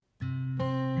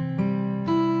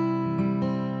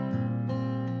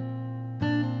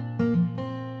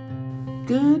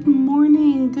Good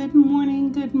morning, good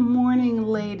morning, good morning,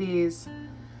 ladies.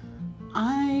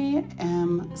 I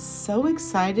am so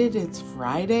excited. It's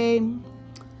Friday.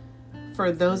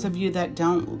 For those of you that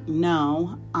don't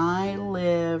know, I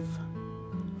live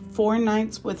 4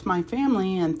 nights with my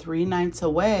family and 3 nights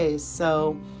away.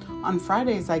 So on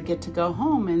Fridays, I get to go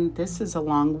home, and this is a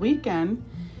long weekend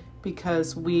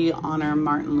because we honor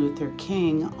Martin Luther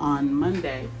King on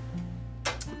Monday.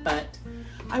 But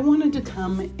I wanted to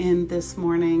come in this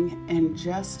morning and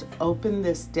just open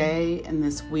this day and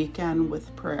this weekend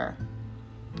with prayer.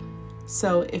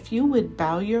 So if you would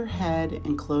bow your head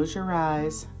and close your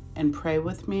eyes and pray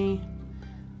with me.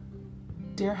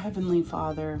 Dear Heavenly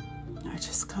Father, I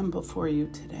just come before you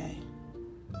today,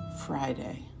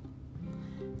 Friday.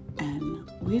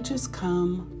 And we just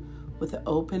come with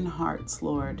open hearts,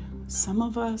 Lord. Some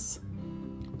of us,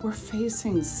 we're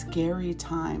facing scary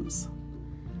times.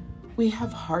 We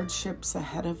have hardships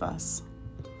ahead of us.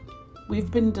 We've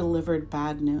been delivered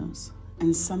bad news.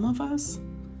 And some of us,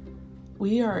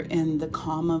 we are in the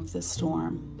calm of the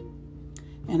storm.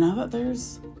 And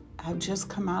others have just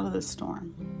come out of the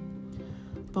storm.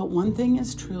 But one thing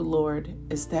is true, Lord,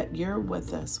 is that you're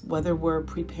with us, whether we're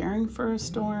preparing for a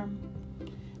storm,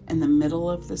 in the middle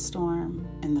of the storm,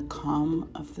 in the calm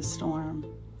of the storm,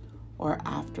 or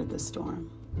after the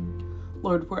storm.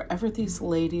 Lord, wherever these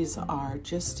ladies are,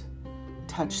 just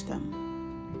touch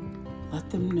them. Let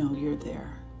them know you're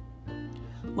there.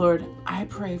 Lord, I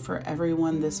pray for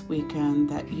everyone this weekend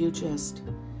that you just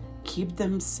keep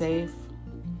them safe,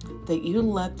 that you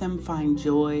let them find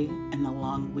joy in the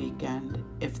long weekend,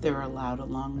 if they're allowed a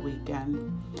long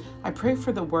weekend. I pray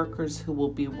for the workers who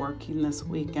will be working this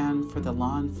weekend, for the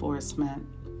law enforcement.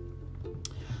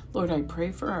 Lord, I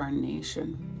pray for our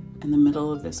nation in the middle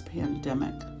of this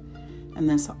pandemic and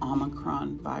this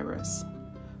Omicron virus.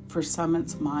 For some,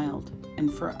 it's mild,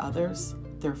 and for others,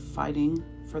 they're fighting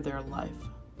for their life.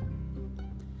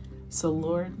 So,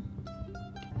 Lord,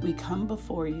 we come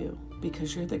before you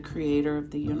because you're the creator of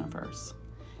the universe,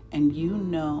 and you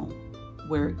know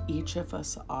where each of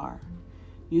us are.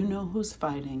 You know who's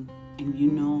fighting, and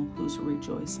you know who's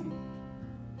rejoicing.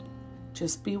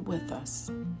 Just be with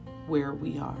us where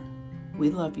we are. We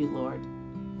love you, Lord.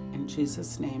 In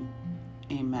Jesus' name,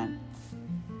 amen.